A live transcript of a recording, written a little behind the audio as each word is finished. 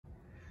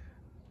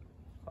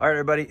All right,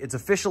 everybody, it's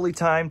officially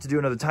time to do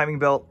another timing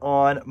belt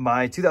on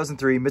my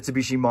 2003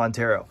 Mitsubishi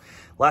Montero.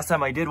 Last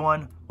time I did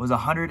one was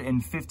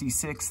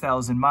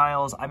 156,000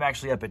 miles. I'm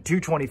actually up at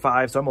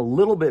 225, so I'm a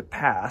little bit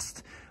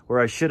past where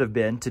I should have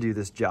been to do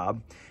this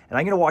job. And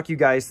I'm gonna walk you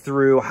guys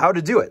through how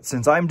to do it.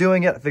 Since I'm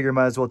doing it, I figure I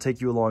might as well take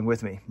you along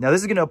with me. Now,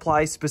 this is gonna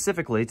apply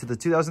specifically to the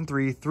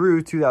 2003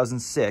 through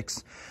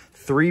 2006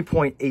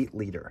 3.8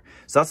 liter.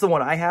 So that's the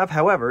one I have.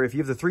 However, if you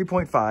have the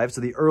 3.5,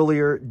 so the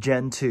earlier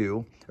Gen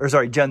 3,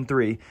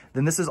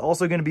 then this is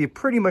also gonna be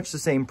pretty much the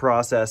same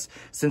process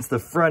since the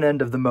front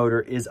end of the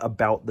motor is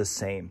about the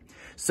same.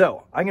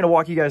 So I'm gonna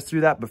walk you guys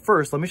through that, but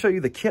first, let me show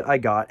you the kit I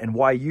got and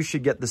why you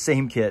should get the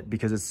same kit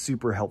because it's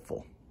super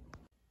helpful.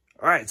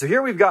 All right, so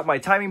here we've got my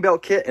timing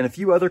belt kit and a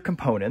few other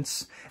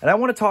components. And I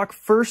want to talk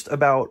first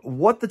about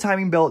what the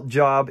timing belt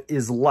job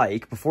is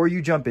like before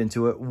you jump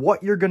into it,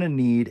 what you're going to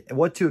need, and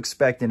what to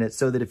expect in it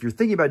so that if you're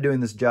thinking about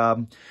doing this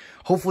job,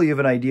 hopefully you have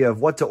an idea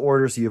of what to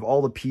order so you have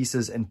all the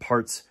pieces and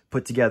parts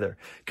put together.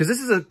 Because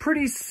this is a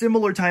pretty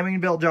similar timing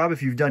belt job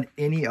if you've done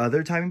any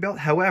other timing belt.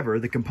 However,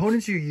 the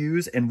components you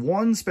use and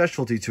one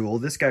specialty tool,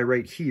 this guy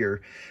right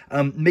here,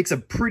 makes a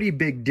pretty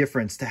big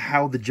difference to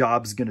how the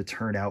job's going to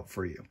turn out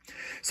for you.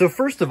 So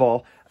first of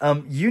all,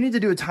 you need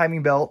to do a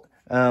timing belt,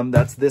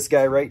 that's this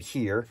guy right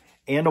here,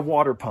 and a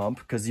water pump,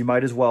 because you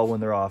might as well when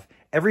they're off,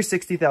 every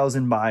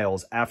 60,000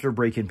 miles after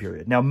break-in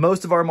period. Now,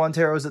 most of our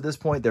Monteros at this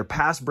point, they're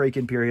past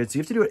break-in period, so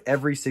you have to do it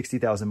every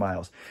 60,000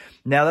 miles.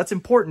 Now, that's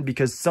important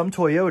because some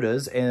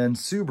Toyotas and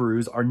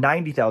Subarus are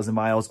 90,000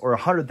 miles or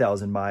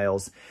 100,000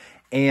 miles,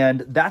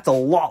 and that's a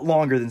lot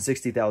longer than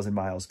 60,000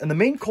 miles. And the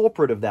main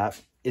culprit of that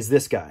is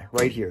this guy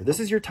right here. This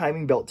is your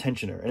timing belt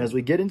tensioner. And as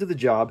we get into the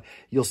job,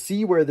 you'll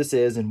see where this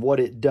is and what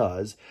it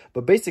does.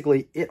 But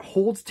basically, it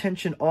holds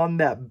tension on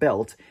that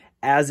belt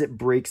as it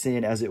breaks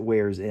in, as it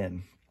wears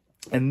in.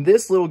 And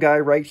this little guy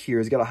right here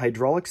has got a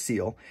hydraulic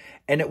seal,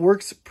 and it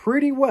works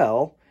pretty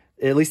well,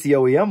 at least the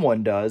OEM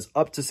one does,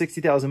 up to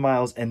 60,000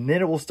 miles, and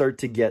then it will start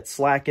to get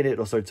slack in it.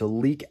 It'll start to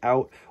leak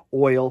out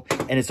oil,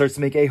 and it starts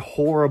to make a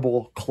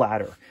horrible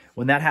clatter.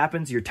 When that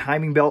happens, your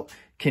timing belt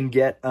can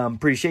get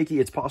pretty shaky.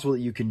 It's possible that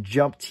you can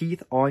jump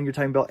teeth on your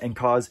timing belt and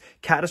cause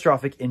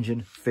catastrophic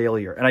engine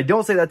failure. And I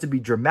don't say that to be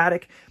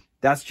dramatic.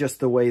 That's just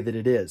the way that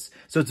it is.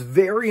 So it's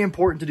very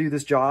important to do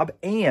this job.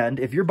 And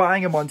if you're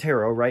buying a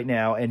Montero right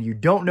now and you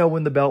don't know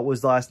when the belt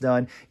was last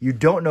done, you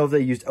don't know if they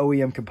used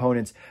OEM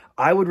components,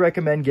 I would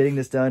recommend getting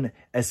this done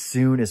as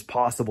soon as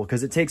possible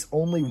because it takes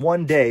only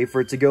one day for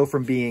it to go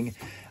from being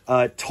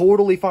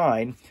totally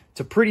fine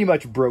to pretty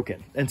much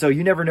broken. And so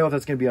you never know if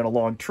that's going to be on a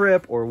long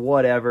trip or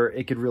whatever.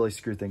 It could really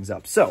screw things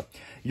up. So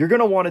you're going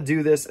to want to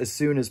do this as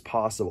soon as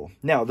possible.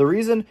 Now, the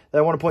reason that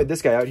I want to point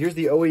this guy out, here's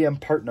the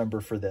OEM part number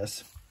for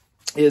this.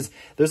 Is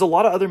there's a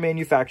lot of other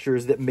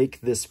manufacturers that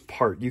make this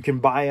part. You can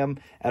buy them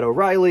at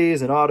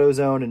O'Reilly's and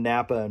AutoZone and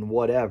Napa and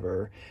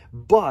whatever,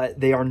 but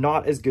they are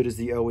not as good as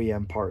the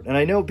OEM part. And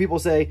I know people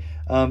say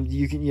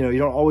you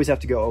don't always have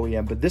to go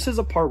OEM, but this is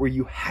a part where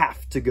you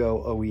have to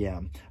go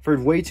OEM. I've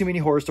heard way too many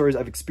horror stories.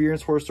 I've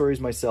experienced horror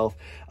stories myself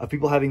of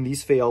people having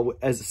these fail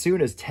as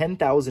soon as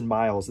 10,000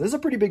 miles. This is a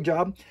pretty big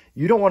job.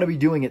 You don't want to be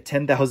doing it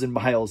 10,000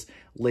 miles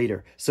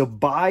later. So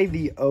buy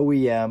the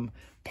OEM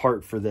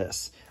part for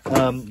this.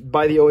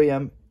 By the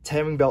OEM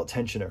timing belt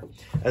tensioner,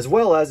 as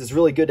well as it's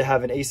really good to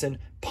have an ASIN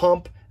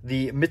pump,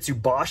 the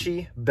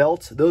Mitsubishi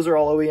belt, those are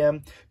all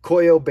OEM,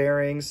 Koyo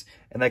bearings,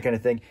 and that kind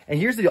of thing. And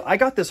here's the deal, I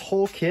got this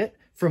whole kit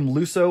from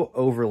Lusso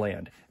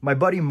Overland. My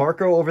buddy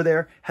Marco over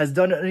there has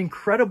done an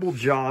incredible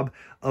job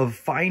of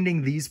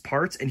finding these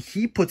parts, and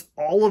he puts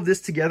all of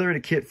this together in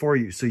a kit for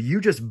you. So you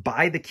just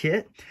buy the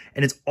kit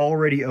and it's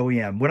already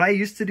OEM. When I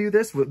used to do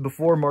this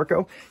before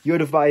Marco, you had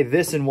to buy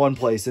this in one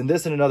place and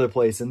this in another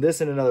place and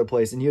this in another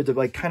place, and you had to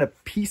like kind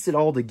of piece it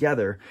all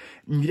together.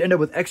 And you'd end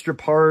up with extra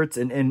parts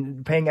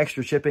and paying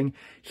extra shipping.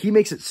 He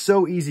makes it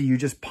so easy. You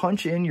just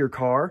punch in your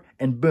car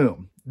and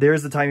boom,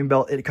 there's the timing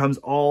belt. It comes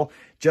all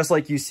just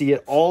like you see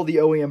it, all the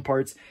OEM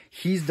parts.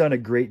 He's done a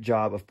great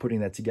job of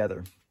putting that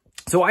together.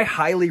 So I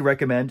highly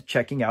recommend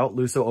checking out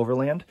Lusso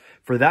Overland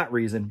for that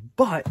reason,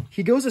 but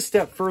he goes a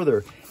step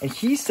further and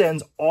he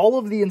sends all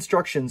of the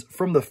instructions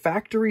from the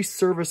factory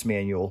service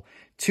manual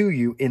to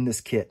you in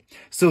this kit.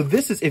 So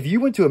this is, if you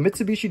went to a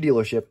Mitsubishi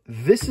dealership,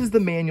 this is the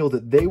manual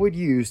that they would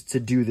use to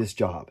do this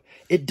job.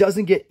 It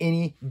doesn't get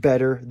any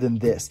better than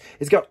this.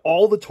 It's got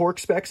all the torque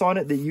specs on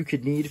it that you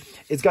could need.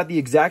 It's got the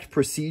exact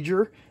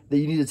procedure that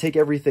you need to take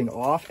everything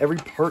off. Every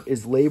part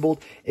is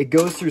labeled. It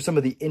goes through some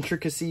of the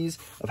intricacies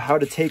of how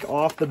to take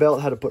off the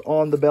belt, how to put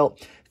on the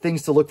belt,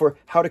 things to look for,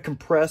 how to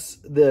compress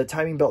the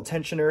timing belt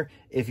tensioner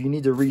if you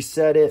need to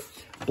reset it,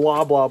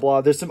 blah, blah,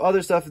 blah. There's some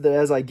other stuff that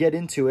as I get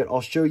into it,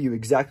 I'll show you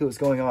exactly what's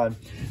going on.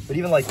 But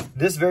even like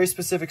this very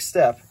specific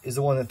step is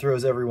the one that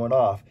throws everyone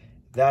off.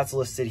 That's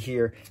listed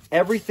here.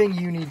 Everything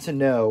you need to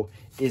know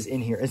is in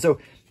here. And so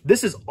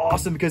this is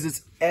awesome because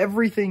it's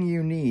everything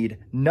you need,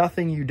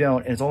 nothing you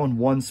don't, and it's all in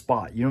one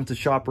spot. You don't have to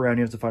shop around,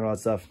 you don't have to find all that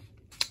stuff.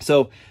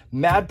 So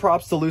mad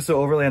props to Luso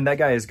Overland. That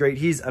guy is great.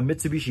 He's a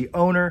Mitsubishi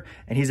owner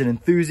and he's an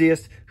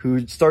enthusiast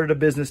who started a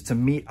business to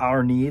meet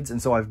our needs.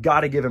 And so I've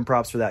got to give him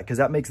props for that because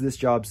that makes this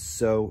job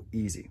so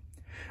easy.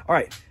 All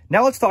right,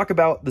 now let's talk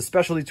about the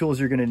specialty tools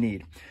you're going to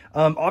need.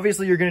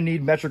 Obviously, you're going to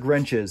need metric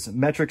wrenches,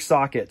 metric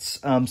sockets,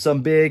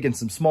 some big and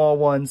some small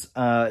ones.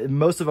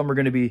 Most of them are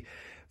going to be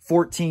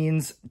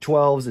 14s,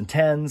 12s, and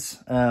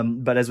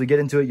 10s. But as we get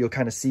into it, you'll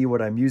kind of see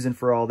what I'm using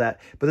for all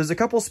that. But there's a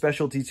couple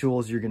specialty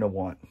tools you're going to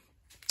want.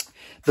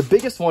 The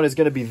biggest one is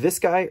going to be this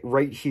guy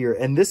right here.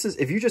 And this is,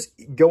 if you just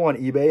go on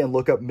eBay and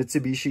look up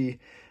Mitsubishi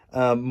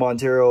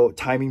Montero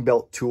timing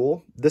belt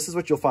tool, this is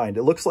what you'll find.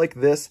 It looks like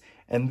this,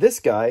 and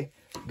this guy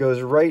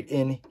goes right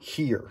in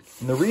here.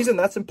 And the reason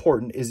that's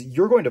important is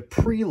you're going to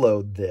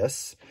preload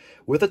this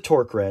with a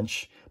torque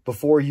wrench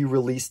before you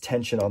release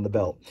tension on the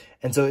belt.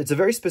 And so it's a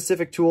very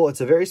specific tool,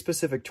 it's a very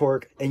specific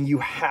torque, and you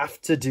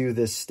have to do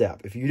this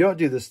step. If you don't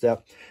do this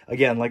step,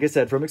 again, like I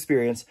said, from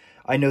experience,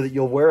 I know that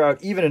you'll wear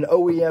out even an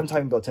OEM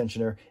timing belt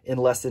tensioner in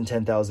less than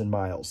 10,000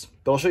 miles.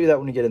 But I'll show you that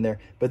when we get in there.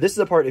 But this is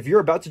the part, if you're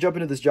about to jump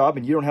into this job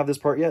and you don't have this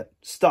part yet,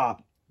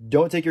 stop.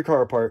 Don't take your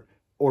car apart,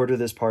 order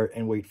this part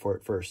and wait for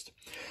it first.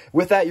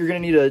 With that, you're gonna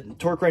need a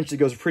torque wrench that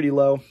goes pretty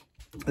low.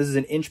 This is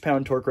an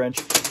inch-pound torque wrench.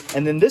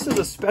 And then this is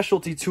a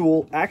specialty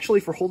tool actually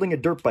for holding a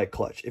dirt bike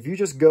clutch. If you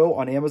just go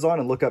on Amazon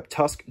and look up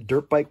Tusk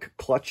dirt bike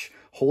clutch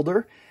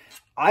holder,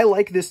 I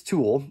like this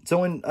tool.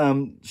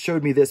 Someone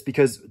showed me this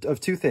because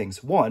of two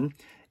things. One,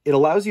 it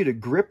allows you to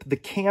grip the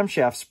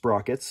camshaft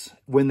sprockets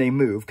when they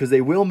move, because they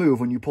will move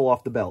when you pull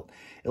off the belt.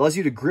 It allows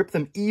you to grip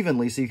them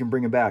evenly so you can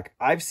bring them back.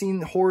 I've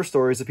seen horror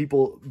stories of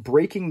people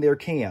breaking their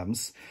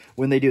cams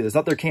when they do this.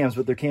 Not their cams,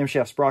 but their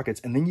camshaft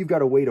sprockets. And then you've got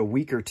to wait a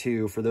week or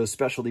two for those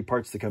specialty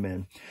parts to come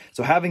in.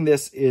 So having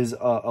this is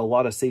a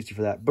lot of safety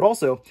for that. But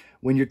also,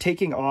 when you're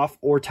taking off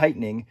or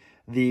tightening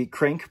the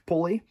crank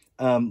pulley,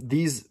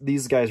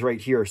 these guys right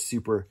here are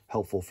super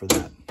helpful for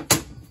that.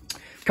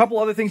 A couple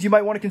other things you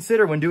might want to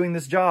consider when doing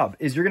this job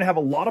is you're going to have a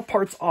lot of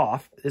parts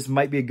off. This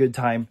might be a good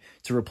time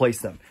to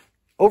replace them.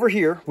 Over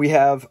here, we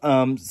have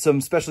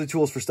some specialty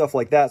tools for stuff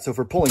like that. So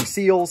for pulling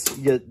seals,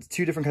 you get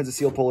two different kinds of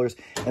seal pullers.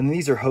 And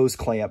these are hose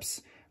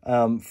clamps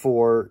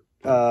for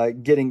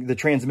getting the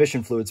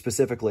transmission fluid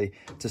specifically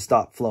to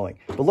stop flowing.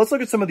 But let's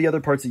look at some of the other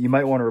parts that you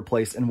might want to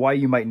replace and why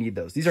you might need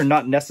those. These are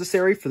not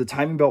necessary for the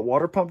timing belt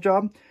water pump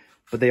job,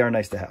 but they are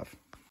nice to have.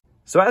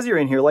 So as you're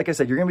in here, like I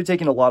said, you're going to be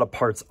taking a lot of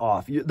parts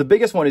off. The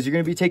biggest one is you're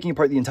going to be taking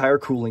apart the entire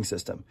cooling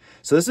system.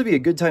 So this would be a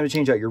good time to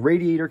change out your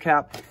radiator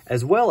cap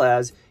as well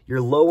as your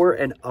lower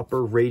and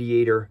upper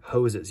radiator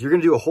hoses. You're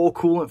going to do a whole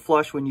coolant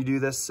flush when you do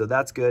this, so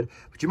that's good.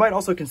 But you might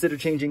also consider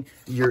changing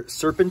your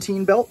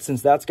serpentine belt,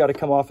 since that's got to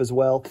come off as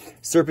well.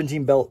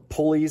 Serpentine belt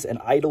pulleys and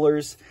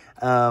idlers,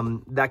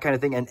 that kind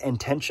of thing, and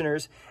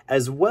tensioners,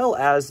 as well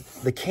as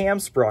the cam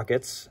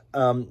sprockets.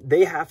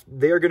 They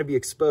are going to be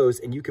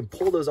exposed, and you can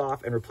pull those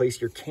off and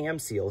replace your cam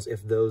seals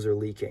if those are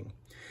leaking.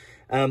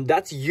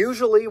 That's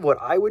usually what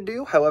I would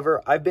do.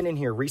 However, I've been in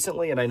here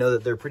recently and I know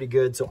that they're pretty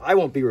good, so I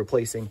won't be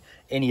replacing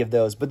any of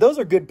those. But those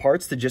are good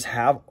parts to just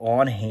have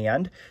on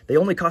hand. They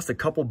only cost a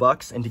couple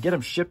bucks, and to get them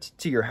shipped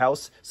to your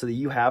house so that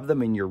you have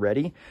them and you're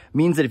ready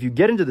means that if you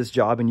get into this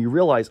job and you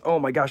realize, oh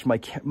my gosh, my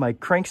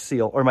crank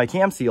seal or my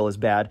cam seal is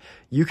bad,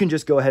 you can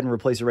just go ahead and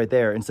replace it right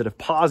there instead of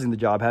pausing the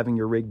job, having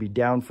your rig be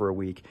down for a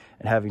week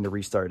and having to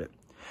restart it.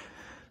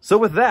 So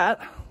with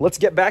that, let's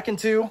get back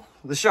into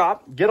the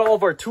shop, get all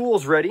of our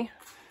tools ready,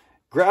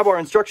 grab our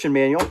instruction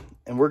manual,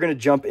 and we're going to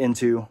jump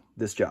into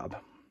this job.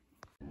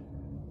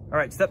 All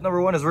right, step number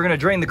one is we're going to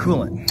drain the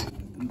coolant.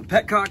 The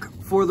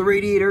petcock for the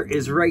radiator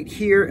is right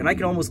here, and I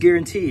can almost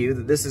guarantee you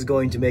that this is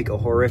going to make a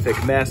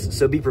horrific mess,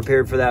 so be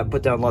prepared for that.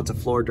 Put down lots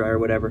of floor dry or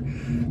whatever.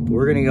 But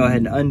we're going to go ahead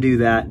and undo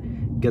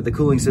that, get the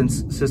cooling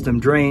system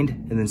drained,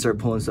 and then start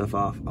pulling stuff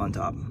off on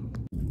top.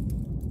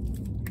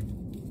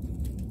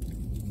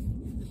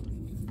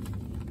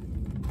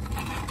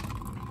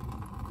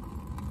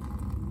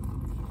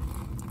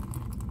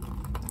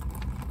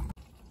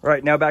 All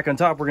right, now back on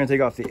top, we're gonna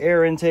take off the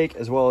air intake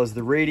as well as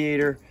the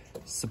radiator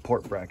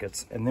support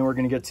brackets, and then we're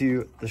gonna get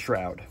to the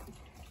shroud.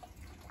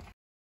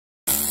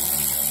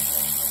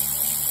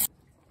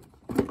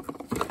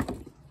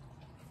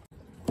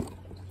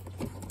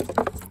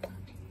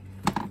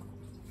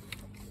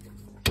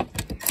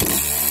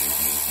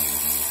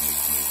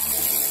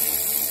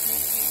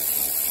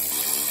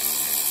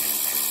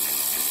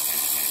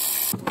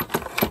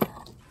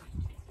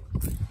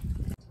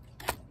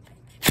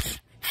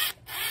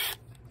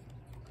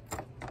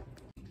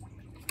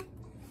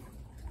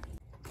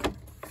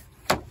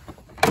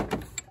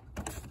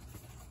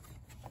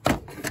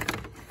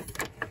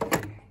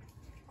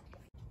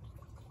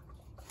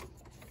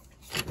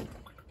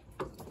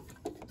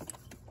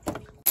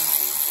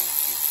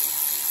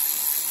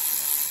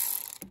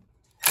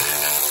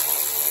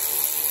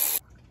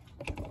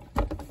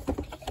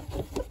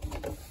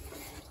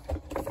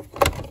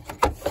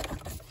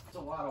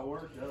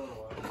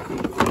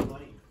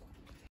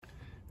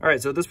 All right,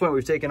 so at this point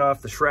we've taken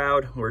off the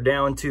shroud, we're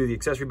down to the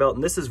accessory belt,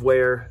 and this is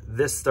where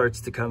this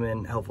starts to come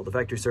in helpful, the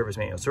factory service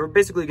manual. So we're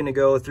basically gonna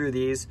go through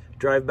these: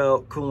 drive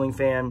belt, cooling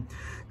fan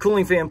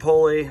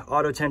pulley,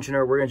 auto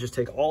tensioner. We're gonna just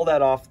take all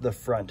that off the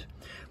front.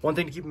 One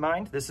thing to keep in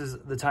mind, this is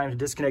the time to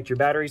disconnect your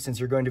battery since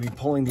you're going to be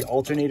pulling the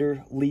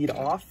alternator lead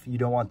off. You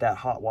don't want that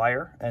hot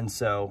wire, and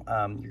so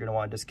you're gonna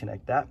wanna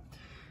disconnect that.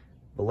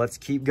 But let's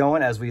keep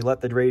going as we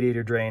let the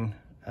radiator drain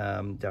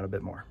down a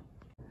bit more.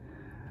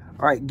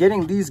 All right,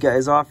 getting these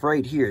guys off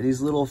right here,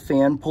 these little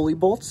fan pulley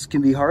bolts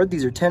can be hard.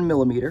 These are 10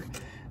 millimeter.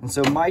 And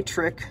so my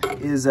trick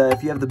is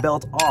if you have the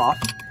belt off,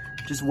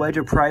 just wedge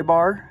a pry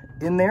bar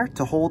in there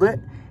to hold it.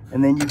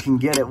 And then you can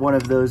get at one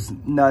of those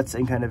nuts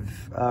and kind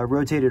of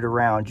rotate it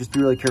around. Just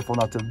be really careful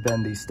not to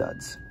bend these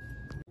studs.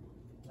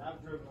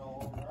 I've driven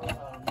all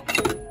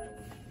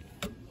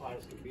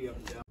pliers could be up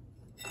and down.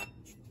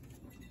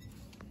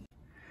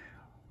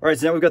 All right,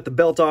 so now we've got the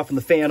belt off and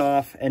the fan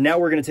off, and now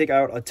we're gonna take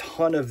out a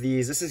ton of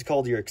these. This is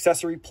called your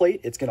accessory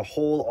plate. It's gonna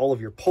hold all of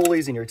your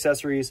pulleys and your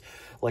accessories,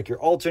 like your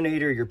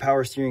alternator, your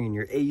power steering, and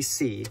your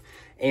AC.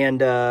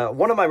 And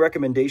one of my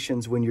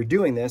recommendations when you're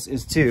doing this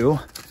is to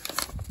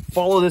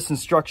follow this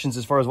instructions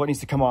as far as what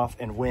needs to come off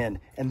and when.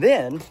 And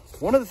then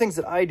one of the things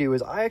that I do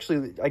is I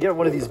get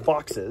one of these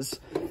boxes.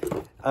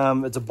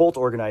 It's a bolt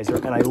organizer,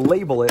 and I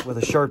label it with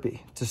a Sharpie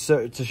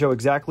to show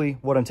exactly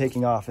what I'm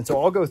taking off. And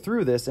so I'll go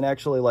through this and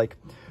actually, like,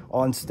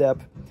 on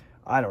step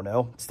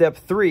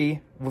 3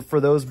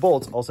 for those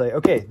bolts, I'll say,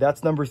 okay,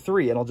 that's number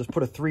 3, and I'll just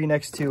put a 3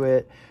 next to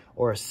it,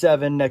 or a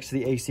 7 next to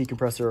the AC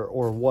compressor,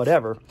 or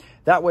whatever.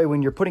 That way,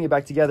 when you're putting it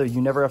back together,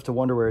 you never have to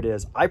wonder where it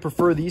is. I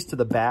prefer these to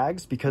the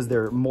bags because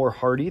they're more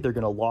hardy. They're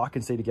gonna lock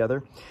and stay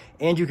together.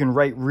 And you can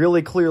write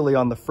really clearly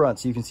on the front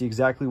so you can see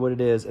exactly what it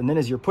is. And then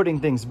as you're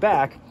putting things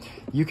back,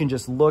 you can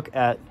just look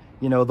at,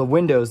 you know, the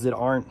windows that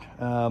aren't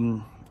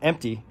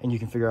empty, and you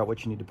can figure out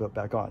what you need to put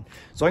back on.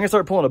 So I'm gonna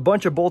start pulling a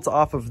bunch of bolts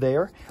off of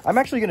there. I'm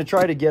actually gonna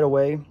try to get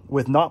away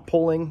with not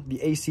pulling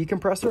the AC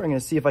compressor. I'm gonna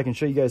see if I can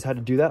show you guys how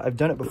to do that. I've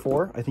done it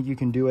before. I think you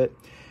can do it,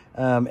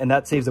 and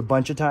that saves a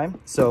bunch of time.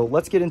 So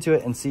let's get into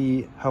it and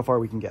see how far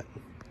we can get.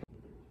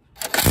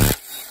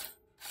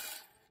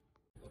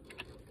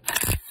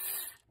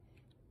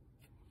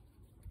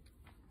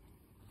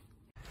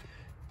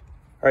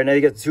 All right, now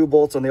you got the 2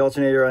 bolts on the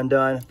alternator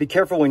undone. Be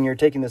careful when you're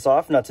taking this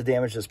off not to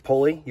damage this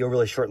pulley. You'll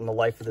really shorten the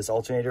life of this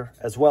alternator,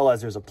 as well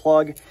as there's a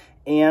plug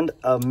and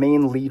a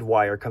main lead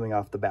wire coming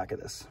off the back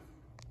of this.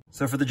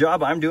 So for the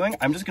job I'm doing,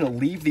 I'm just gonna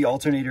leave the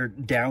alternator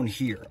down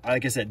here.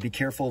 Like I said, be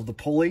careful of the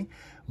pulley,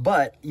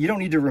 but you don't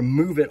need to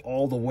remove it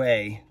all the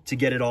way to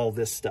get at all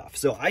this stuff.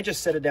 So I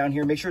just set it down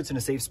here, make sure it's in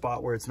a safe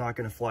spot where it's not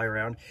gonna fly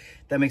around.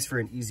 That makes for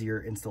an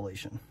easier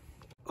installation.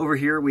 Over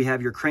here, we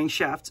have your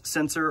crankshaft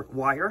sensor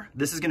wire.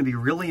 This is gonna be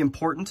really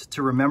important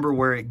to remember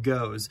where it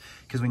goes,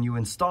 because when you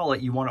install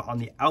it, you want it on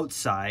the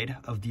outside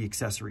of the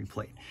accessory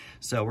plate.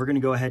 So we're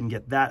gonna go ahead and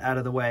get that out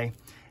of the way.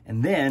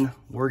 And then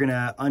we're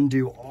gonna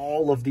undo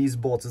all of these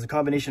bolts. It's a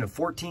combination of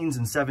 14s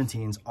and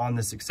 17s on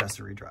this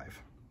accessory drive.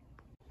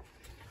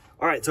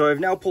 All right, so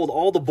I've now pulled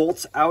all the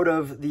bolts out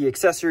of the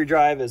accessory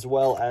drive as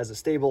well as a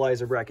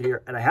stabilizer bracket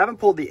here, and I haven't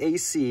pulled the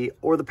AC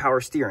or the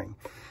power steering.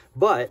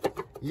 But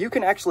you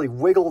can actually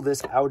wiggle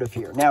this out of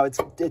here. Now, it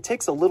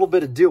takes a little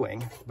bit of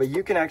doing, but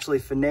you can actually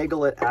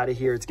finagle it out of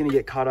here. It's gonna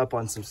get caught up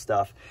on some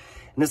stuff.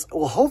 And this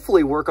will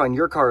hopefully work on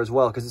your car as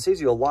well, because it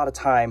saves you a lot of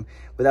time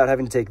without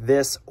having to take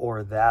this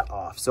or that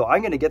off. So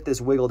I'm gonna get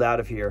this wiggled out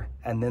of here,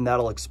 and then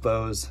that'll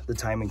expose the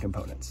timing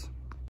components.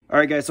 All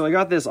right, guys, so I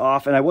got this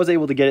off, and I was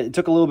able to get it. It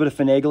took a little bit of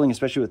finagling,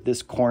 especially with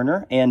this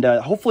corner, and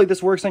hopefully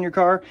this works on your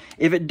car.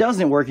 If it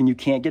doesn't work and you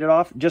can't get it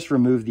off, just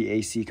remove the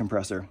AC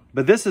compressor.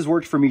 But this has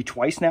worked for me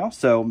twice now,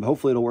 so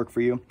hopefully it'll work for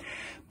you.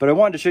 But I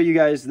wanted to show you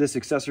guys this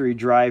accessory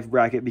drive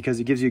bracket because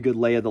it gives you a good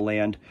lay of the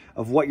land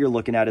of what you're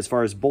looking at as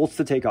far as bolts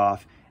to take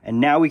off. And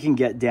now we can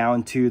get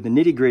down to the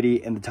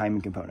nitty-gritty and the timing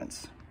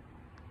components.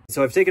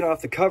 So I've taken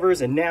off the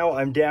covers, and now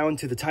I'm down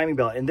to the timing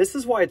belt. And this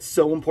is why it's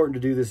so important to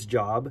do this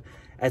job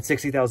at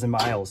 60,000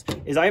 miles,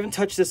 is I haven't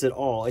touched this at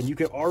all, and you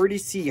can already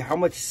see how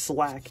much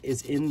slack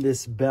is in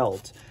this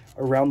belt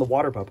around the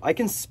water pump. I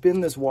can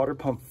spin this water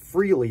pump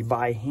freely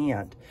by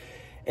hand.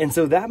 And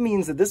so that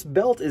means that this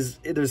belt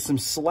there's some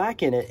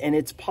slack in it, and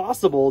it's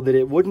possible that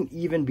it wouldn't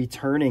even be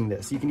turning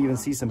this. You can even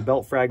see some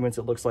belt fragments,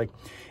 it looks like.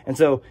 And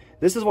so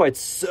this is why it's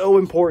so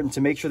important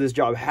to make sure this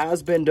job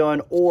has been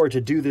done, or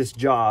to do this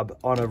job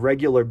on a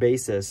regular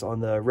basis, on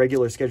the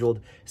regular scheduled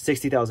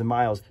 60,000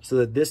 miles, so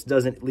that this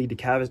doesn't lead to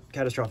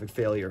catastrophic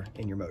failure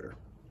in your motor.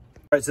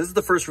 All right, so this is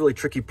the first really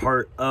tricky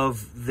part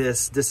of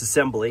this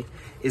disassembly,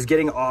 is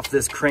getting off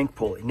this crank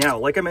pulley. Now,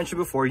 like I mentioned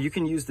before, you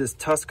can use this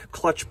Tusk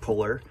clutch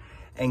puller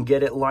and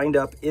get it lined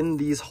up in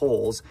these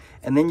holes,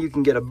 and then you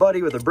can get a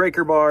buddy with a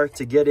breaker bar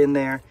to get in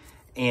there,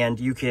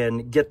 and you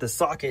can get the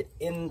socket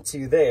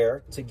into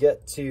there to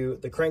get to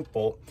the crank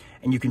bolt,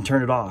 and you can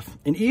turn it off.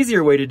 An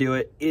easier way to do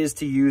it is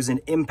to use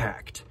an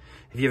impact.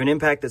 If you have an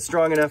impact that's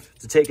strong enough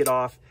to take it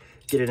off,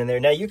 get it in there.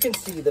 Now you can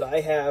see that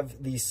I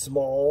have the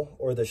small,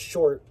 or the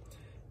short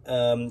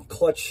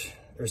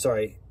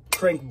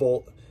crank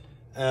bolt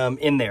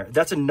in there.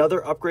 That's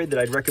another upgrade that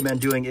I'd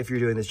recommend doing if you're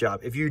doing this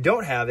job. If you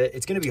don't have it,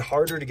 it's going to be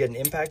harder to get an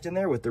impact in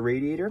there with the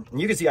radiator. And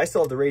you can see I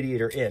still have the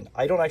radiator in.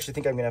 I don't actually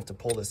think I'm going to have to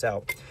pull this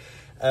out.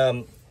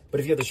 But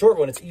if you have the short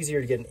one, it's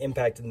easier to get an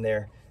impact in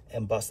there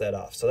and bust that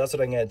off. So that's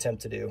what I'm going to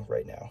attempt to do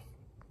right now.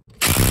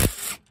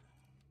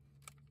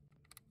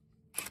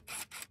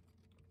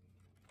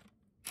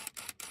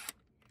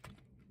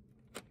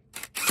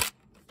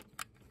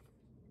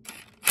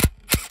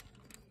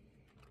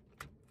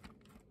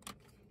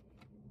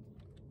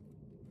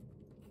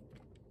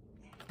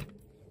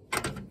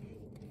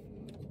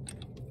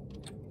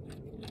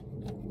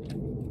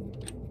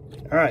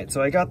 All right,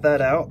 so I got that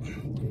out.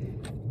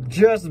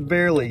 Just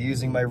barely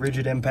using my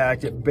rigid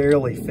impact, it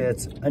barely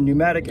fits. A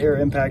pneumatic air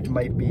impact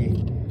might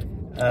be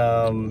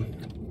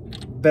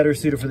better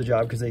suited for the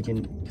job because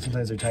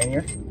sometimes they're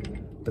tinier.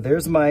 But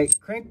there's my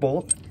crank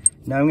bolt.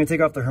 Now I'm gonna take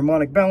off the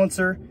harmonic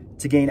balancer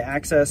to gain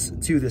access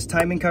to this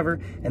timing cover.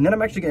 And then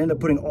I'm actually gonna end up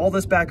putting all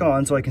this back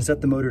on so I can set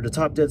the motor to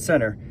top dead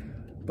center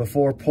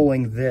before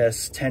pulling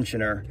this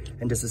tensioner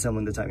and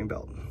disassembling the timing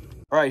belt.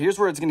 All right, here's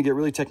where it's gonna get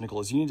really technical,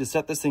 is you need to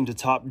set this thing to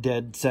top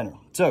dead center.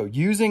 So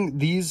using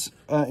these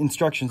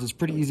instructions, it's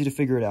pretty easy to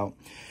figure it out.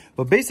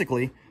 But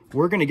basically,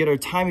 we're gonna get our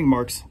timing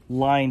marks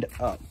lined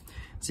up.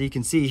 So you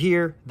can see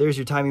here, there's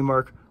your timing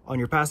mark on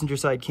your passenger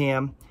side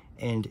cam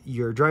and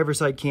your driver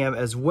side cam,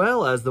 as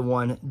well as the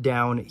one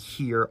down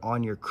here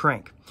on your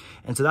crank.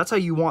 And so that's how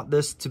you want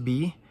this to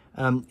be.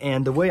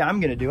 And the way I'm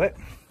gonna do it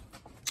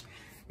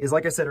is,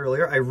 like I said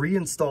earlier, I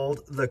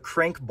reinstalled the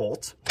crank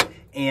bolt.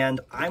 And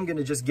I'm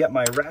gonna just get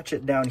my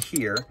ratchet down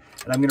here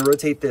and I'm gonna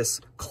rotate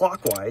this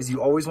clockwise.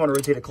 You always wanna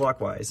rotate it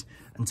clockwise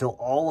until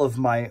all of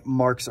my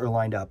marks are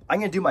lined up. I'm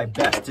gonna do my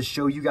best to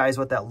show you guys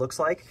what that looks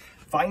like.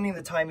 Finding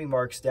the timing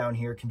marks down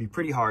here can be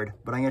pretty hard,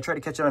 but I'm gonna try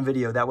to catch it on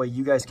video. That way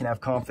you guys can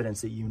have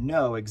confidence that you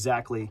know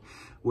exactly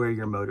where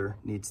your motor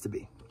needs to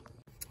be.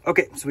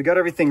 Okay, so we got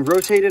everything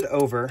rotated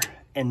over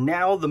and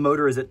now the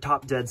motor is at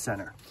top dead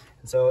center.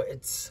 And so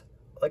it's,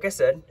 like I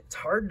said, it's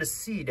hard to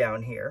see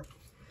down here.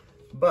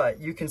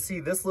 But you can see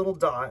this little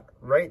dot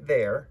right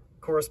there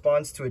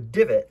corresponds to a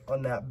divot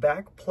on that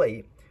back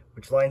plate,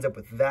 which lines up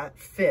with that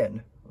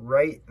fin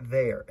right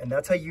there. And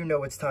that's how you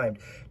know it's timed.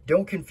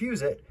 Don't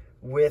confuse it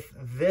with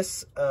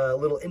this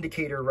little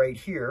indicator right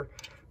here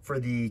for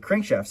the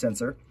crankshaft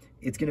sensor.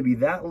 It's gonna be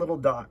that little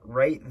dot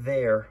right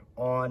there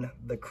on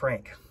the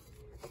crank.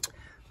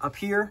 Up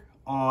here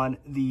on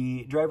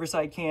the driver's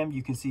side cam,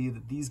 you can see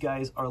that these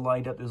guys are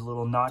lined up. There's a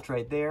little notch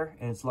right there,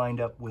 and it's lined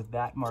up with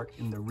that mark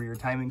in the rear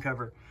timing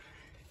cover.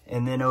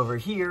 And then over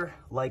here,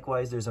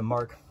 likewise, there's a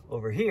mark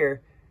over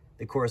here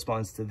that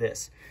corresponds to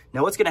this.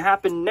 Now what's gonna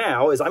happen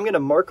now is I'm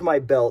gonna mark my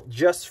belt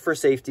just for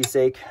safety's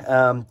sake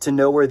to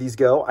know where these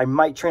go. I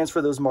might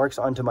transfer those marks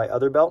onto my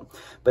other belt,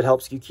 but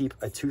helps you keep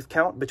a tooth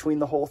count between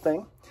the whole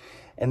thing.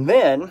 And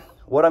then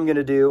what I'm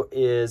gonna do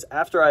is,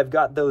 after I've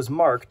got those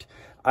marked,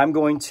 I'm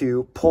going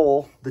to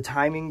pull the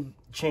timing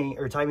chain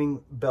or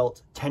timing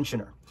belt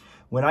tensioner.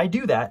 When I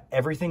do that,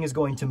 everything is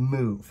going to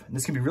move. And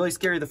this can be really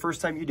scary the first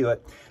time you do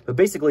it, but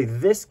basically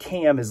this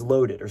cam is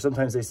loaded, or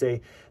sometimes they say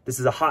this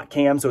is a hot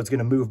cam, so it's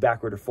gonna move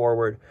backward or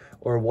forward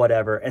or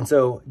whatever. And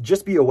so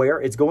just be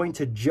aware, it's going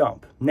to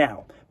jump.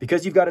 Now,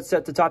 because you've got it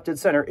set to top dead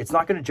center, it's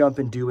not gonna jump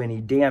and do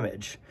any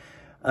damage,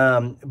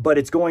 but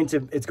it's going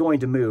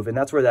to move. And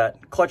that's where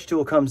that clutch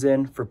tool comes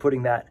in for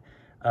putting that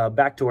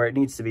back to where it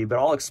needs to be, but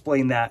I'll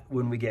explain that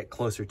when we get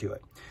closer to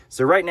it.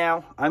 So right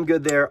now, I'm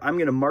good there. I'm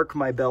gonna mark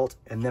my belt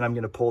and then I'm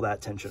gonna pull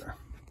that tensioner.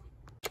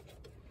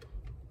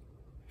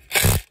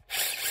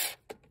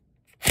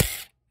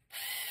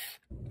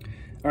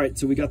 All right,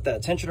 so we got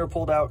that tensioner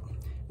pulled out.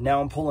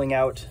 Now I'm pulling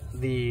out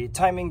the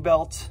timing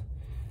belt.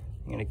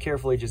 I'm gonna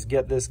carefully just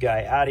get this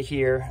guy out of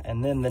here.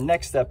 And then the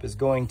next step is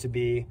going to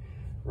be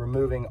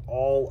removing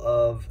all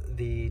of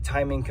the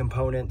timing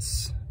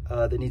components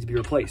that need to be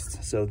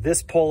replaced. So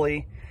this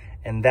pulley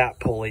and that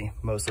pulley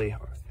mostly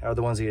are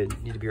the ones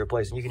that need to be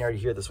replaced. And you can already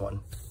hear this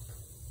one.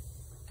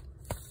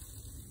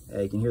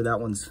 Yeah, you can hear that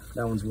one's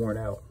worn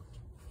out.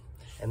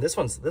 And this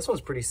one's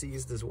pretty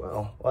seized as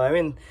well. Well, I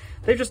mean,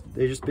 they've just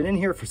been in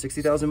here for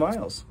 60,000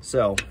 miles.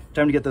 So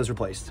time to get those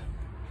replaced. All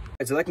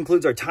right, so that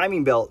concludes our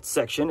timing belt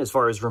section as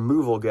far as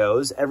removal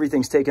goes.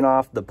 Everything's taken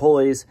off, the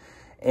pulleys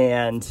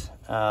and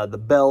the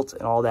belt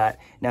and all that.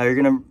 Now you're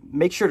gonna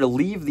make sure to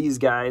leave these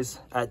guys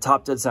at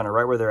top dead center,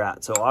 right where they're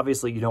at. So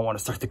obviously you don't wanna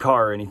start the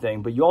car or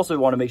anything, but you also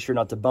wanna make sure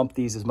not to bump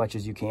these as much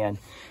as you can.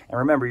 And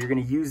remember, you're gonna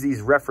use these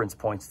reference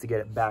points to get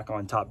it back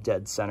on top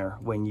dead center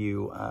when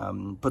you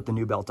put the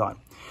new belt on.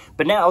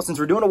 But now, since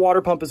we're doing a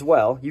water pump as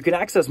well, you can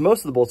access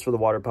most of the bolts for the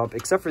water pump,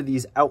 except for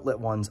these outlet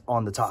ones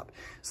on the top.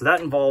 So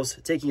that involves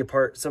taking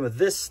apart some of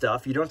this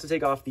stuff. You don't have to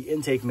take off the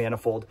intake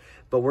manifold,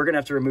 but we're gonna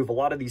have to remove a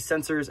lot of these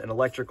sensors and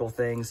electrical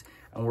things,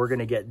 and we're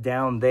gonna get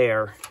down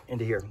there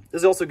into here.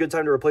 This is also a good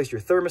time to replace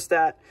your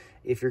thermostat.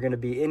 If you're gonna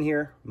be in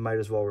here, might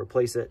as well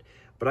replace it.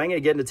 But I'm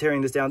gonna get into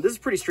tearing this down. This is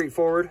pretty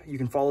straightforward. You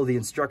can follow the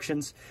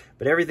instructions,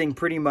 but everything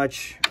pretty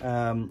much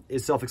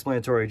is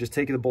self-explanatory. Just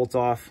taking the bolts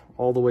off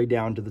all the way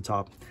down to the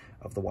top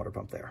of the water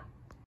pump there.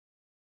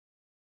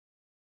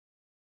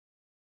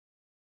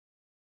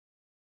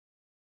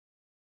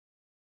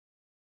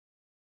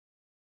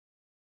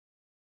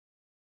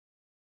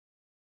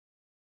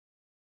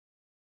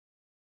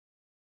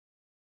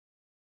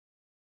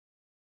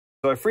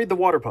 So I freed the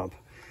water pump.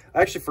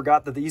 I actually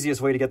forgot that the easiest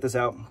way to get this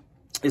out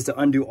is to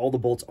undo all the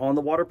bolts on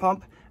the water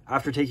pump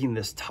after taking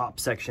this top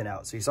section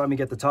out. So you saw me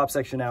get the top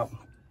section out,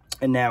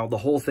 and now the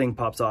whole thing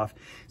pops off.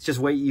 It's just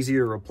way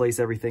easier to replace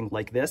everything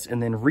like this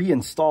and then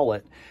reinstall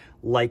it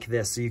like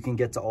this so you can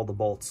get to all the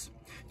bolts.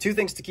 Two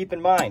things to keep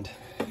in mind.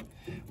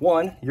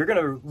 One, you're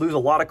gonna lose a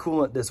lot of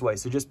coolant this way,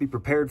 so just be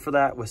prepared for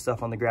that with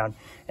stuff on the ground.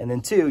 And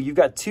then two, you've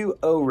got two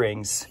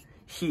O-rings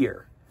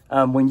here.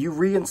 When you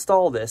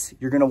reinstall this,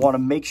 you're gonna wanna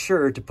make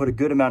sure to put a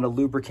good amount of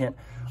lubricant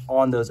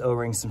on those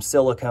O-rings, some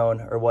silicone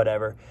or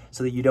whatever,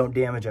 so that you don't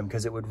damage them,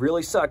 because it would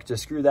really suck to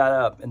screw that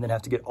up and then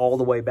have to get all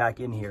the way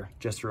back in here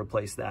just to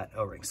replace that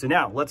O-ring. So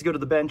now let's go to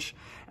the bench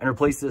and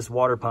replace this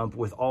water pump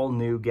with all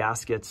new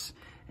gaskets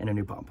and a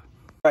new pump.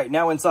 All right,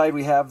 now inside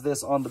we have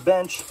this on the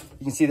bench.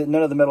 You can see that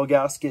none of the metal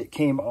gasket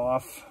came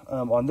off.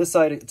 On this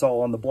side, it's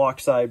all on the block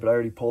side, but I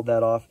already pulled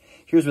that off.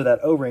 Here's where that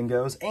O-ring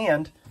goes.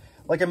 And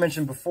like I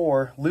mentioned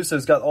before,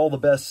 Luso's got all the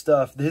best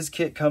stuff. His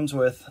kit comes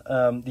with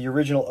the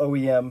original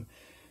OEM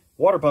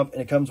water pump,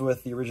 and it comes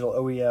with the original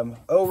OEM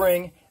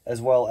O-ring, as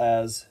well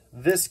as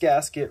this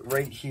gasket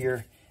right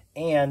here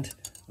and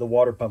the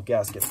water pump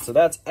gasket. So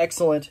that's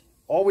excellent.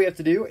 All we have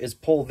to do is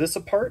pull this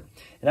apart.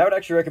 And I would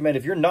actually recommend,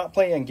 if you're not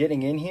planning on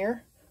getting in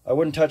here, I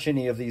wouldn't touch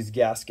any of these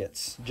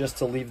gaskets just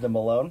to leave them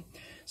alone.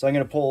 So I'm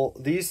going to pull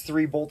these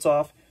 3 bolts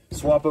off,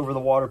 swap over the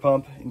water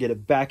pump, and get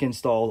it back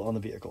installed on the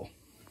vehicle.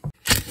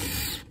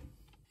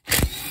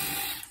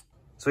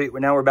 Sweet,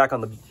 now we're back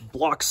on the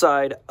block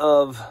side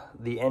of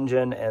the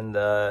engine and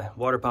the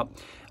water pump.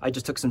 I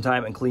just took some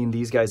time and cleaned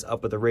these guys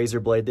up with a razor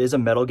blade. It is a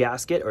metal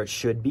gasket, or it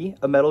should be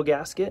a metal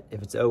gasket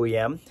if it's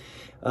OEM.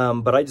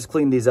 But I just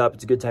cleaned these up.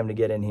 It's a good time to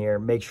get in here,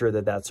 make sure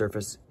that that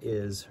surface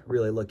is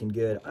really looking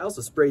good. I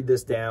also sprayed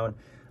this down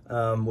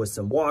with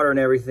some water and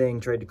everything,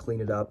 tried to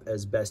clean it up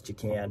as best you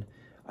can.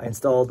 I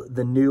installed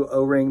the new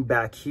O-ring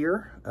back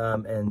here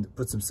and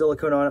put some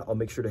silicone on it. I'll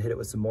make sure to hit it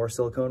with some more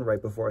silicone right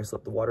before I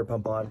slip the water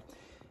pump on,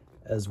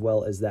 as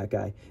well as that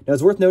guy. Now,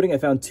 it's worth noting I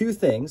found 2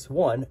 things.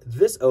 One,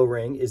 this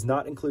O-ring is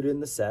not included in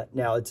the set.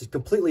 Now, it's a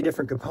completely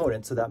different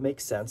component, so that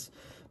makes sense,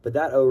 but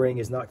that O-ring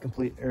is not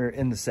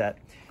in the set.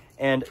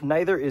 And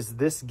neither is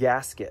this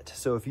gasket.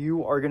 So if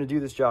you are gonna do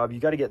this job, you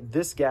gotta get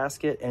this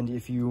gasket, and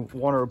if you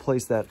wanna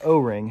replace that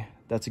O-ring,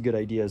 that's a good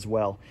idea as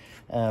well.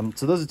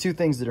 So those are 2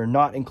 things that are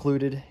not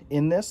included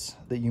in this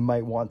that you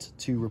might want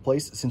to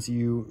replace, since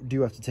you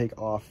do have to take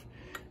off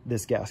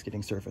this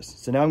gasketing surface.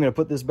 So now I'm gonna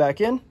put this back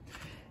in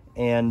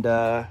and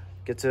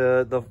get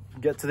to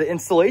the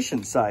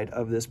installation side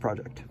of this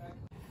project.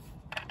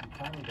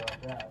 Tell me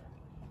about that.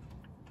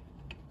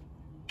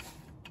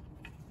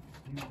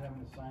 He was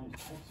having to sign his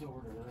checks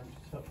over to her and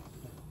stuff.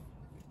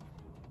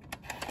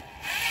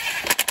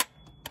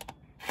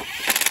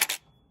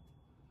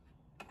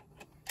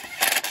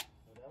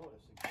 But that would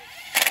have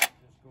suggested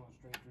just going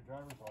straight to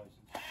driver's license.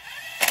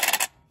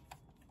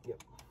 Yep.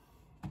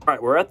 All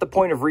right, we're at the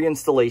point of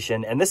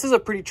reinstallation, and this is a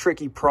pretty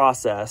tricky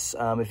process.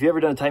 If you've ever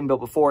done a timing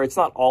belt before, it's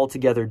not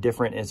altogether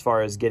different as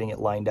far as getting it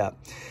lined up.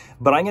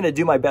 But I'm gonna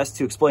do my best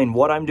to explain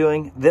what I'm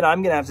doing. Then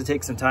I'm gonna have to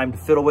take some time to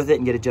fiddle with it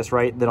and get it just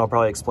right. Then I'll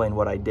probably explain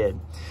what I did.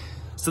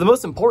 So the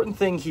most important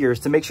thing here is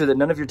to make sure that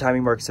none of your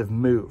timing marks have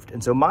moved.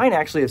 And so mine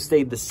actually have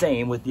stayed the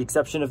same, with the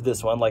exception of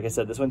this one. Like I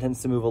said, this one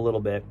tends to move a little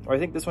bit, or I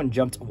think this one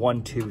jumped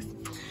 1 tooth,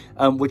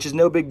 which is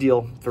no big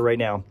deal for right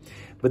now.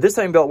 But this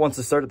timing belt wants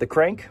to start at the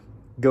crank,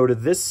 go to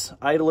this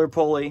idler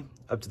pulley,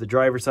 up to the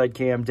driver's side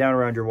cam, down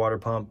around your water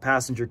pump,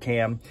 passenger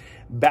cam,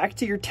 back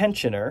to your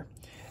tensioner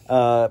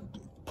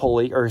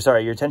pulley, or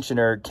sorry, your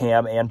tensioner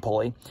cam and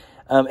pulley.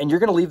 And you're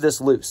gonna leave this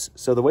loose.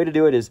 So the way to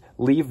do it is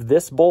leave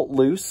this bolt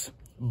loose,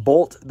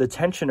 bolt the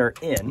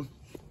tensioner in,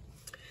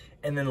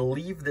 and then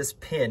leave this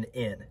pin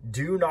in.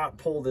 Do not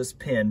pull this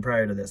pin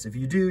prior to this. If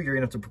you do, you're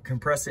gonna have to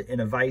compress it in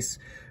a vise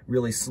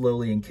really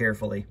slowly and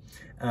carefully.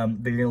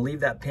 But you're gonna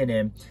leave that pin in,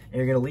 and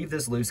you're gonna leave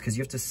this loose because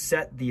you have to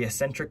set the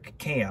eccentric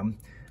cam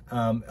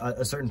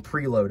a certain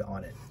preload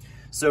on it.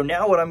 So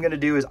now what I'm gonna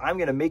do is I'm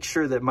gonna make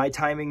sure that my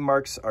timing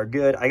marks are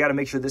good. I gotta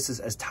make sure this is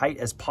as tight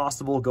as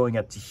possible going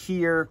up to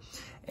here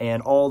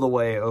and all the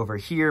way over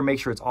here. Make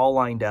sure it's all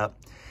lined up.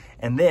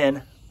 And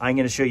then I'm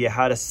gonna show you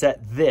how to set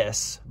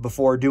this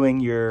before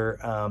doing your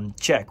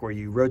check, where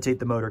you rotate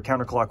the motor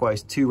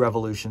counterclockwise 2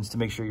 revolutions to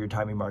make sure your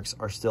timing marks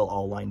are still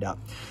all lined up.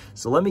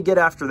 So let me get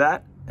after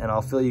that, and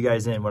I'll fill you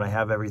guys in when I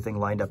have everything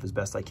lined up as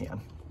best I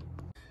can.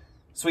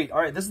 Sweet,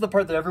 all right, this is the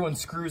part that everyone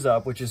screws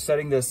up, which is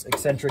setting this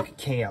eccentric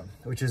cam,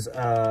 which is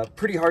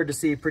pretty hard to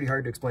see, pretty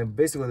hard to explain. But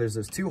basically, there's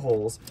those 2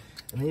 holes,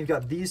 and then you've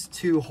got these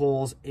 2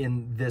 holes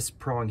in this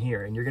prong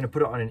here, and you're gonna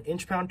put it on an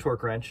inch-pound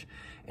torque wrench,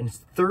 and it's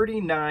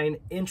 39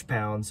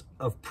 inch-pounds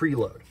of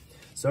preload.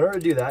 So in order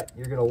to do that,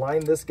 you're gonna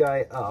line this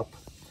guy up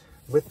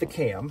with the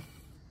cam,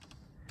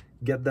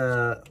 get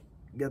the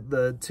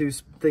 2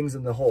 things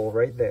in the hole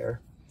right there,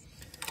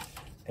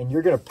 and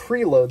you're gonna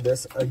preload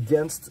this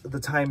against the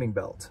timing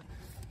belt.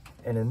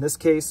 And in this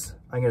case,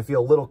 I'm gonna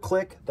feel a little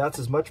click. That's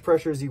as much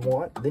pressure as you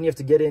want. Then you have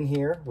to get in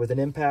here with an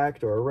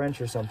impact or a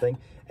wrench or something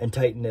and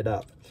tighten it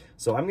up.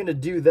 So I'm gonna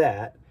do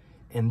that.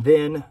 And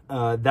then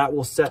that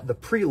will set the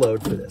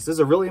preload for this. This is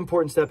a really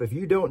important step. If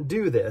you don't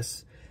do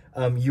this,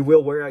 you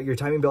will wear out your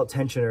timing belt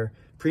tensioner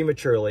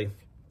prematurely.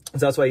 So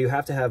that's why you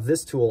have to have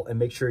this tool and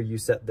make sure you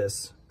set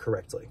this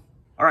correctly.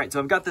 All right, so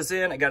I've got this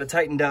in, I got it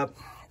tightened up,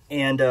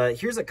 and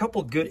here's a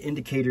couple good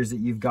indicators that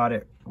you've got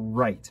it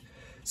right.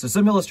 So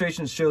some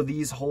illustrations show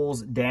these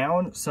holes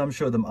down, some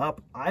show them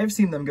up. I've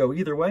seen them go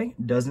either way,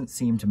 doesn't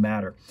seem to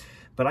matter.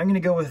 But I'm gonna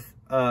go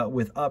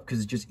with up because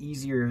it's just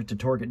easier to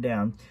torque it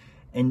down.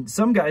 And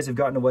some guys have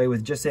gotten away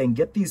with just saying,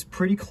 get these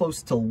pretty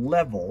close to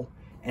level,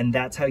 and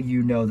that's how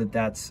you know that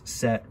that's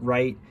set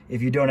right.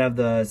 If you don't have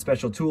the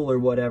special tool or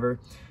whatever,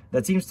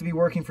 that seems to be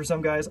working for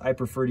some guys. I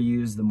prefer to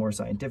use the more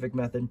scientific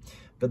method.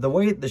 But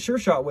the sure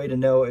shot way to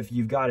know if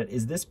you've got it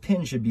is this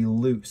pin should be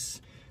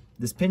loose.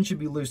 This pin should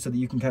be loose so that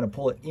you can kind of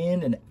pull it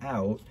in and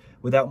out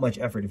without much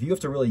effort. If you have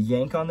to really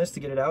yank on this to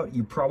get it out,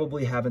 you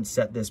probably haven't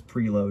set this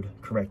preload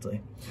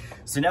correctly.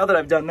 So now that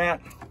I've done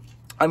that,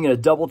 I'm gonna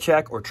double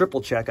check, or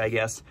triple check, I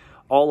guess,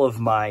 all of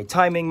my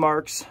timing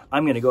marks.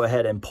 I'm gonna go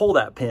ahead and pull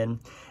that pin,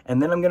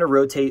 and then I'm gonna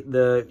rotate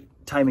the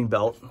timing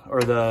belt,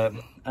 or the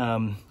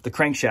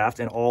crankshaft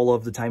and all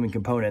of the timing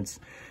components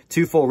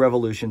 2 full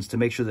revolutions to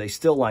make sure they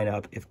still line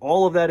up. If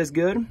all of that is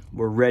good,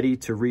 we're ready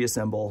to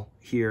reassemble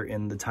here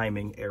in the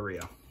timing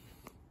area.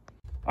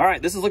 All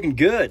right, this is looking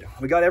good.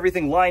 We got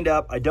everything lined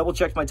up. I double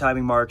checked my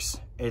timing marks.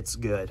 It's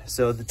good.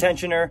 So the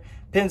tensioner,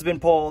 pin's been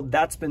pulled,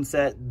 that's been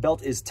set.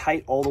 Belt is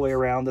tight all the way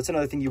around. That's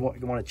another thing you want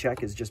to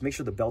check, is just make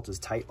sure the belt is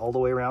tight all the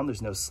way around.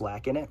 There's no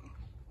slack in it.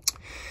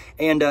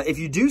 And if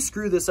you do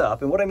screw this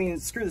up, and what I mean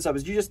screw this up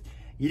is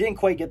you didn't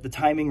quite get the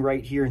timing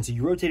right here, and so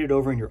you rotate it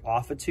over and you're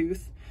off a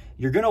tooth,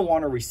 you're gonna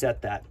wanna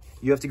reset that.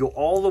 You have to go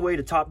all the way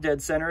to top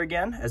dead center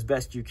again as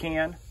best you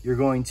can. You're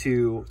going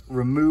to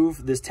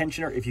remove this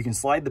tensioner. If you can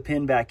slide the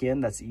pin back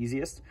in, that's the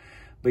easiest.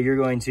 But you're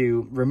going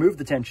to remove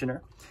the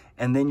tensioner,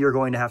 and then you're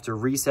going to have to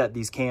reset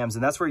these cams.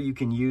 And that's where you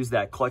can use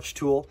that clutch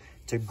tool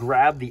to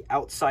grab the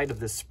outside of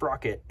the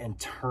sprocket and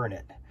turn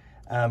it.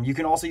 You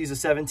can also use a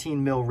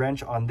 17 mil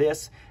wrench on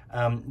this,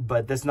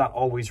 but that's not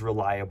always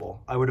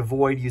reliable. I would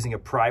avoid using a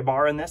pry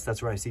bar in this.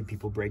 That's where I see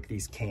people break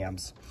these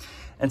cams.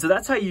 And so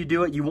that's how you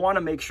do it. You want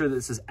to make sure that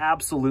this is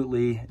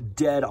absolutely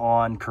dead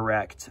on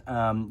correct.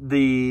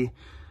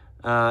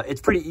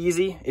 It's pretty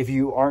easy if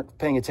you aren't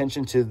paying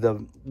attention to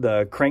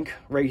the crank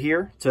right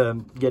here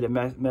to get it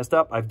messed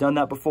up. I've done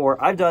that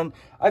before.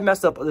 I've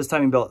messed up this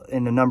timing belt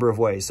in a number of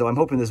ways, so I'm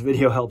hoping this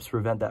video helps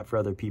prevent that for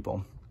other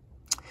people.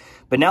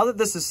 But now that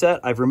this is set,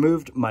 I've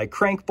removed my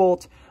crank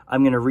bolt.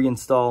 I'm gonna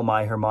reinstall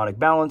my harmonic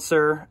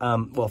balancer.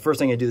 Well,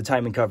 first I'm gonna do the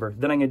timing cover,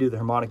 then I'm gonna do the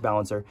harmonic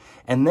balancer,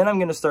 and then I'm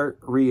gonna start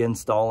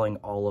reinstalling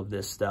all of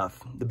this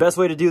stuff. The best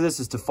way to do this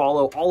is to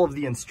follow all of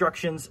the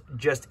instructions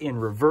just in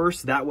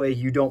reverse. That way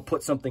you don't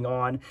put something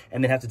on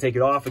and then have to take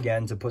it off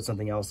again to put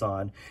something else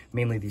on,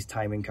 mainly these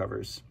timing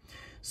covers.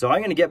 So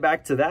I'm gonna get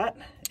back to that,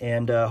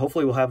 and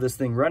hopefully we'll have this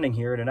thing running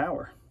here in an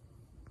hour.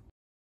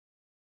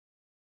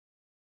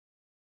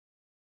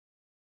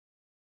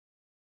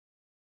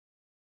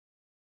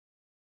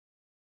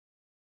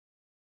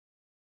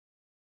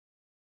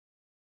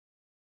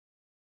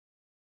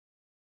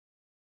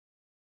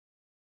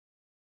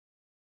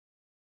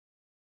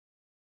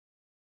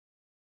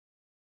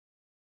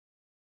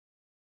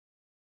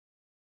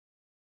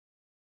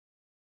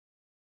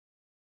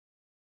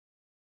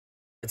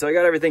 So I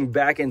got everything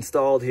back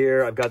installed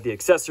here. I've got the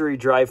accessory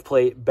drive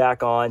plate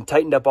back on,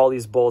 tightened up all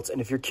these bolts. And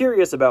if you're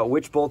curious about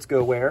which bolts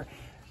go where,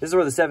 this is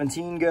where the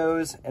 17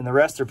 goes, and the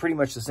rest are pretty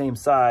much the same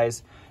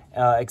size,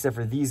 except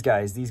for these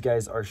guys. These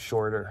guys are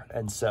shorter.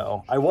 And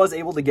so I was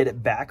able to get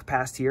it back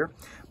past here.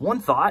 One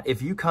thought,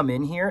 if you come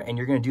in here and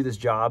you're gonna do this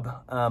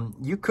job,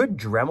 you could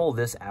Dremel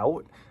this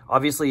out.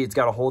 Obviously it's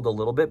gotta hold a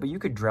little bit, but you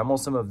could Dremel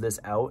some of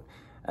this out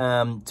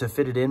to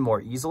fit it in more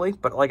easily.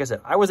 But like I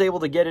said, I was able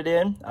to get it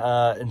in,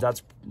 and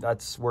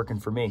that's working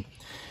for me.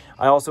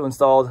 I also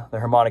installed the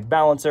harmonic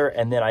balancer,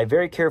 and then I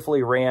very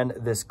carefully ran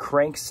this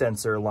crank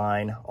sensor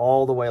line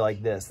all the way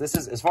like this. This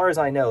is, as far as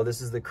I know, this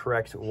is the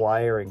correct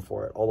wiring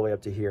for it, all the way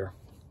up to here.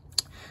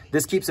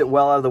 This keeps it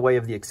well out of the way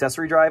of the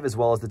accessory drive, as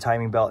well as the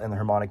timing belt and the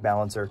harmonic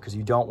balancer, because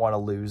you don't want to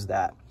lose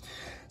that.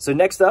 So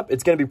next up,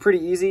 it's going to be pretty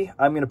easy.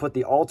 I'm going to put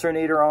the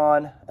alternator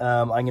on.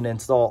 I'm going to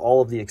install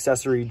all of the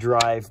accessory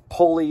drive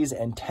pulleys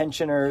and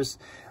tensioners.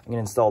 I'm going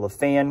to install the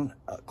fan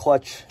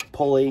clutch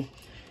pulley,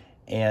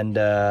 and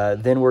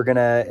then we're going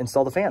to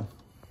install the fan.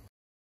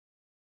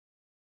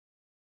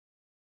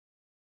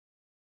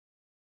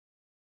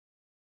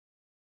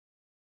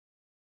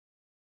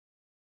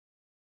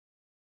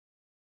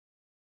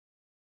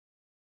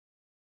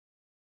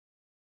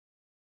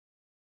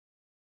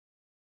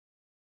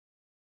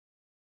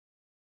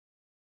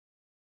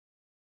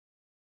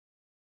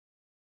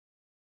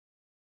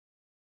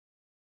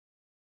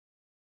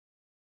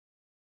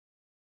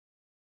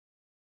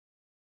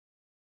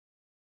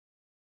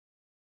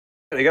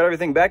 I got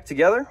everything back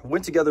together,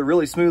 went together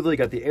really smoothly,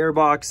 got the air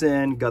box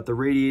in, got the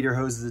radiator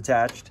hoses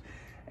attached,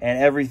 and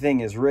everything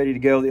is ready to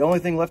go. The only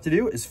thing left to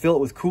do is fill it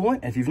with coolant.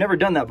 And if you've never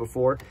done that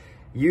before,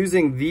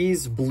 Using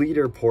these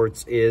bleeder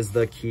ports is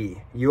the key.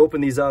 You open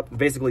these up,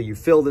 basically you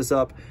fill this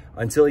up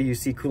until you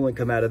see coolant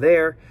come out of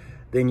there.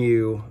 Then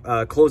you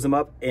close them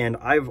up, and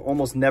I've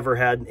almost never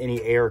had any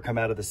air come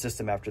out of the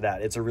system after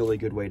that. It's a really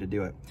good way to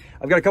do it.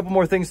 I've got a couple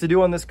more things to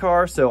do on this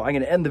car, so I'm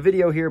gonna end the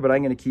video here, but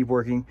I'm gonna keep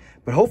working.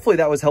 But hopefully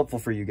that was helpful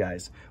for you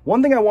guys.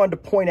 One thing I wanted to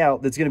point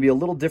out that's gonna be a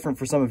little different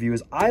for some of you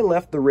is I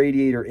left the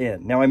radiator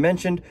in. Now I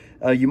mentioned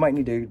you might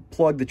need to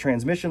plug the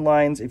transmission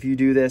lines if you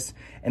do this,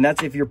 and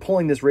that's if you're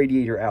pulling this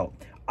radiator out.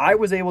 I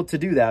was able to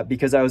do that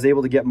because I was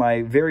able to get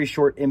my very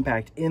short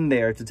impact in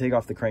there to take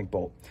off the crank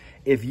bolt.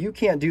 If you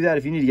can't do that,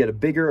 if you need to get a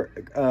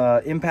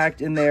bigger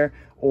impact in there,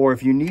 or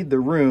if you need the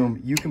room,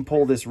 you can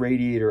pull this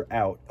radiator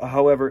out.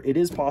 However, it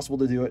is possible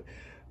to do it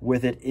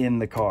with it in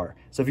the car.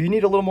 So if you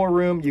need a little more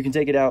room, you can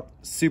take it out.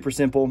 Super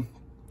simple.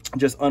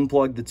 Just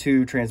unplug the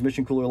 2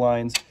 transmission cooler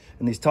lines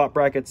and these top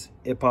brackets,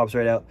 it pops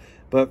right out.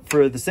 But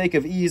for the sake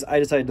of ease, I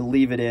decided to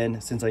leave it in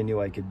since I knew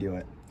I could do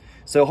it.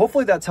 So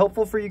hopefully that's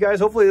helpful for you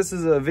guys. Hopefully this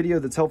is a video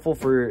that's helpful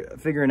for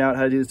figuring out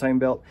how to do this timing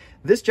belt.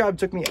 This job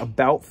took me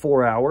about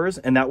 4 hours,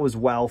 and that was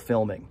while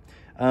filming.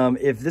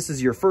 If this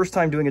is your first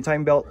time doing a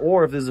timing belt,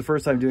 or if this is the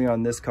first time doing it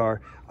on this car,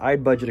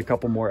 I'd budget a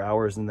couple more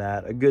hours than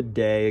that. A good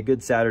day, a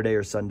good Saturday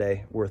or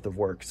Sunday worth of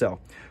work. So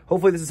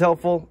hopefully this is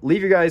helpful.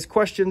 Leave your guys'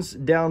 questions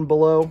down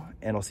below,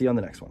 and I'll see you on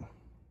the next one.